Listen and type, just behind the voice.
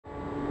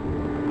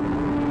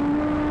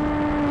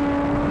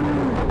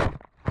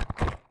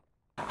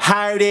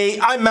Howdy,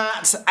 I'm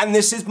Matt and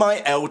this is my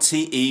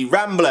LTE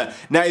Rambler.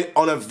 Now,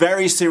 on a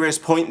very serious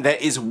point, there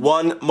is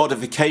one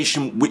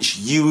modification which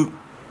you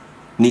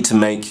need to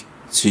make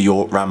to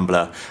your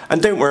Rambler.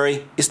 And don't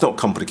worry, it's not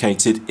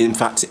complicated. In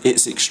fact,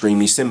 it's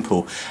extremely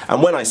simple.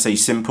 And when I say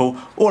simple,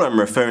 all I'm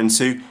referring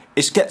to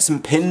is get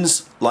some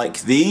pins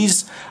like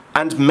these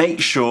and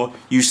make sure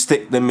you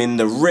stick them in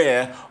the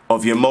rear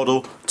of your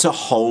model to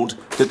hold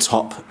the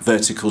top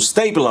vertical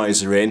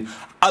stabilizer in.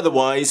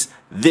 Otherwise,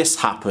 this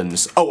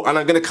happens. Oh, and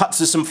I'm going to cut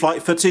to some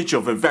flight footage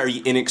of a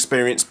very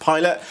inexperienced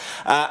pilot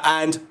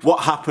and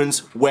what happens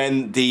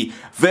when the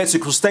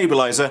vertical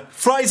stabilizer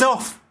flies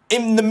off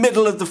in the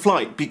middle of the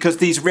flight, because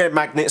these rear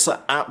magnets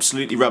are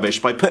absolutely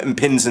rubbish. By putting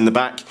pins in the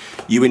back,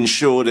 you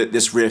ensure that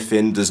this rear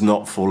fin does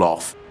not fall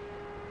off.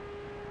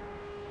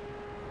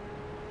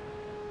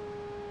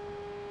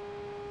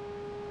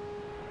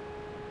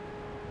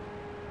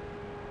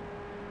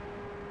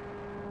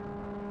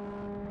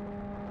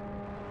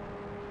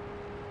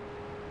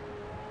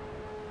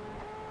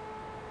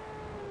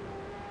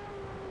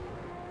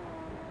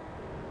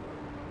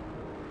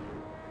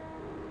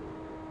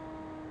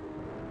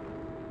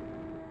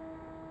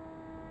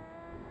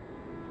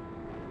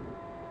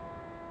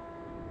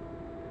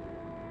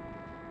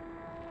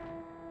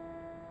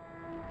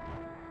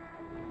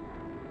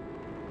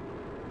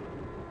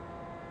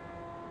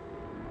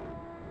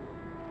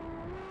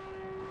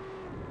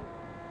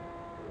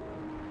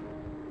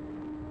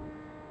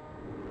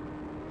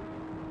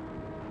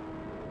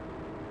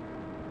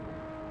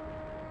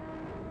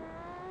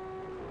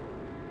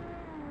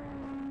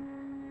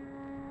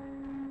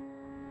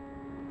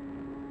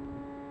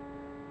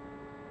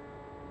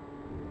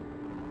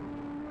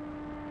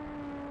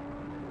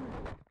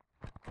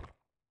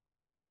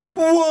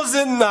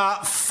 Wasn't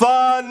that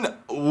fun?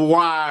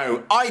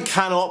 Wow, I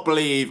cannot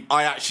believe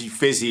I actually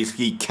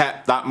physically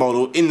kept that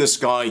model in the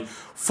sky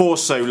for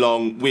so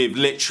long with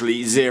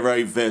literally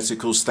zero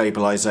vertical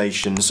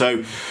stabilization.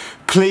 So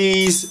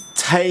please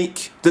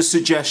take the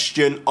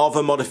suggestion of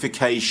a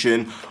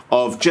modification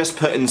of just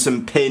putting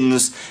some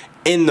pins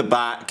in the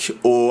back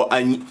or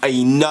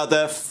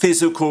another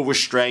physical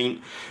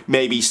restraint,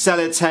 maybe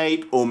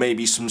sellotape or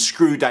maybe some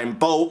screw down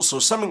bolts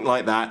or something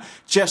like that,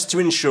 just to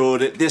ensure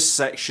that this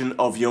section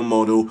of your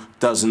model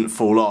doesn't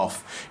fall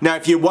off. Now,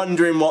 if you're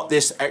wondering what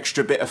this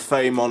extra bit of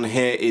foam on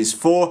here is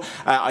for,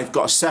 I've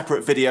got a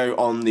separate video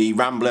on the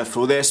Rambler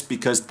for this,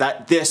 because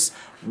this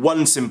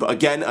one simple,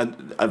 again,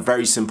 a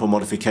very simple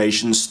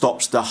modification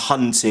stops the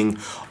hunting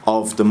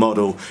of the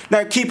model.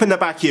 Now, keep in the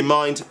back of your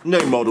mind,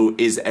 no model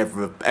is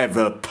ever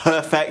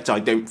perfect. I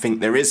don't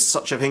think there is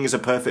such a thing as a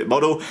perfect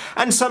model,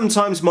 and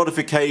sometimes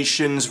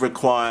modifications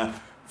require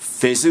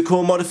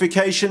physical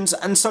modifications,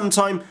 and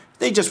sometimes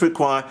they just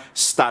require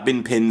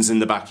stabbing pins in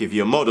the back of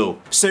your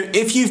model. So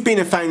if you've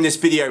found this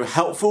video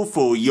helpful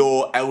for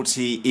your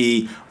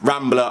LTE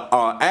Rambler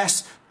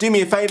RS, do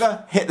me a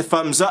favour, hit the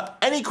thumbs up.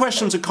 Any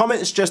questions or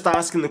comments, just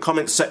ask in the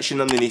comments section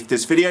underneath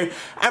this video.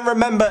 And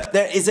remember,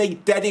 there is a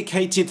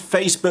dedicated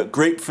Facebook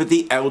group for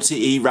the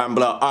LTE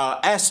Rambler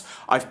RS.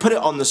 I've put it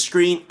on the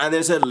screen and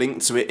there's a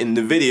link to it in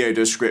the video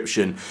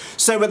description.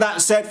 So with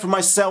that said, for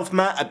myself,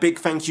 Matt, a big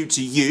thank you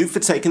to you for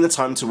taking the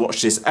time to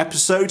watch this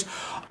episode.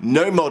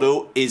 No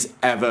model is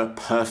ever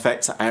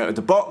perfect out of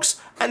the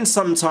box, and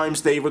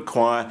sometimes they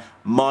require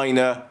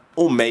minor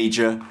or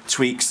major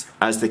tweaks,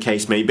 as the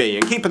case may be.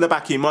 And keep in the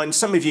back of your mind,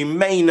 some of you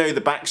may know the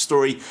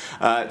backstory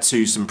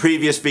to some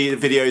previous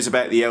videos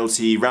about the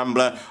LTE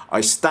Rambler.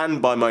 I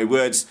stand by my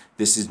words,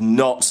 this is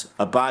not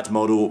a bad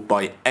model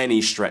by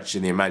any stretch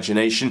of the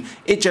imagination.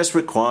 It just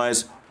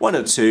requires one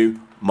or two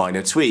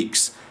minor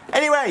tweaks.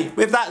 Anyway,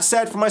 with that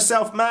said, for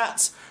myself,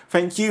 Matt,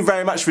 thank you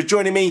very much for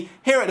joining me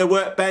here at the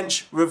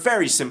workbench with a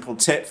very simple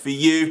tip for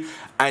you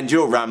and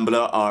your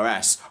Rambler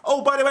RS.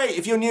 Oh, by the way,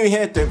 if you're new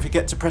here, don't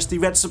forget to press the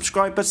red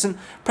subscribe button,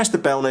 press the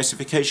bell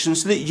notification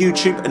so that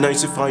YouTube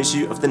notifies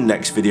you of the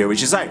next video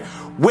which is out.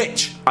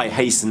 Which, I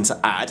hasten to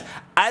add,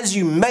 as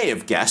you may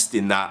have guessed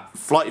in that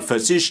flight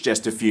footage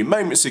just a few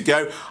moments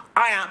ago,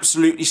 I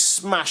absolutely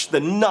smashed the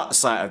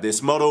nuts out of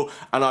this model,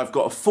 and I've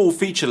got a full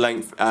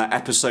feature-length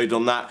episode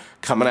on that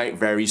coming out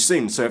very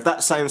soon. So if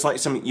that sounds like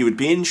something you would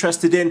be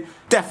interested in,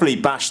 definitely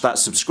bash that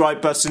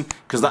subscribe button,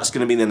 because that's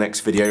going to be the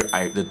next video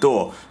out the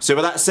door. So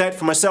with that said,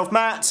 for myself,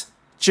 Matt,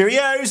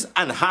 cheerios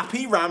and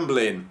happy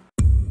rambling.